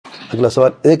اگلا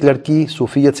سوال، ایک لڑکی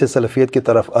صوفیت سے سلفیت کی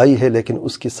طرف آئی ہے لیکن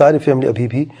اس کی ساری فیملی ابھی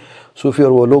بھی صوفی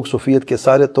اور وہ لوگ صوفیت کے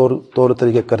سارے طور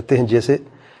طریقے کرتے ہیں جیسے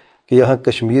کہ یہاں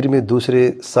کشمیر میں دوسرے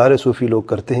سارے صوفی لوگ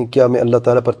کرتے ہیں، کیا میں اللہ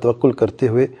تعالیٰ پر توکل کرتے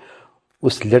ہوئے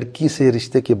اس لڑکی سے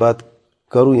رشتے کی بات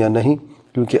کروں یا نہیں،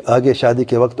 کیونکہ آگے شادی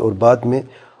کے وقت اور بعد میں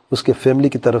اس کے فیملی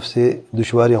کی طرف سے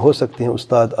دشواریاں ہو سکتی ہیں؟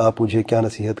 استاد آپ مجھے کیا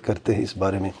نصیحت کرتے ہیں اس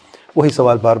بارے میں؟ وہی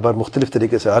سوال بار بار مختلف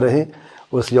طریقے سے آ رہے ہیں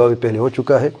اور اس جواب پہلے ہو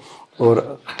چکا ہے، اور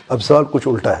اب سوال کچھ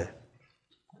الٹا ہے۔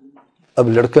 اب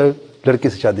لڑکا لڑکی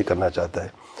سے شادی کرنا چاہتا ہے،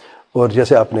 اور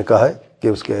جیسے آپ نے کہا ہے کہ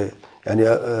اس کے یعنی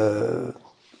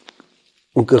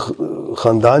ان کا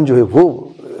خاندان جو ہے وہ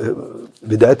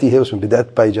بدعتی ہے، اس میں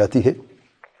بدعت پائی جاتی ہے،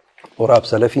 اور آپ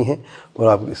سلفی ہیں اور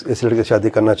آپ اس لڑکے سے شادی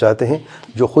کرنا چاہتے ہیں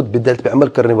جو خود بدعت پہ عمل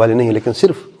کرنے والے نہیں ہیں لیکن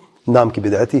صرف نام کی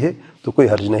بدعتی ہے، تو کوئی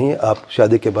حرج نہیں ہے۔ آپ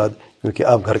شادی کے بعد، کیونکہ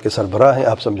آپ گھر کے سربراہ ہیں،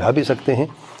 آپ سمجھا بھی سکتے ہیں،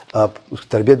 آپ اس کی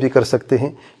تربیت بھی کر سکتے ہیں،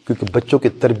 کیونکہ بچوں کی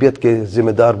تربیت کے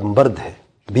ذمہ دار مرد ہے،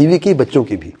 بیوی کی بچوں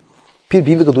کی بھی۔ پھر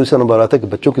بیوی کا دوسرا نمبر آتا ہے کہ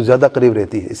بچوں کی زیادہ قریب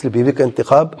رہتی ہے، اس لیے بیوی کا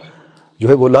انتخاب جو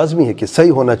ہے وہ لازمی ہے کہ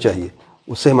صحیح ہونا چاہیے،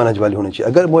 اس سے منہج والی ہونی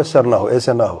چاہیے۔ اگر میسر نہ ہو،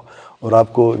 ایسا نہ ہو اور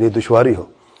آپ کو یہ دشواری ہو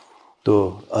تو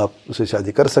آپ اسے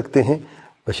شادی کر سکتے ہیں،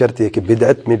 بشرط یہ کہ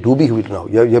بدعت میں ڈوبی ہوئی نہ ہو،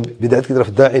 یا بدعت کی طرف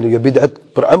داعی نہ ہو، یا بدعت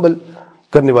پر عمل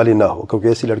کرنے والی نہ ہو، کیونکہ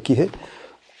ایسی لڑکی ہے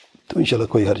تو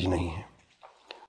انشاءاللہ کوئی حرج نہیں ہے۔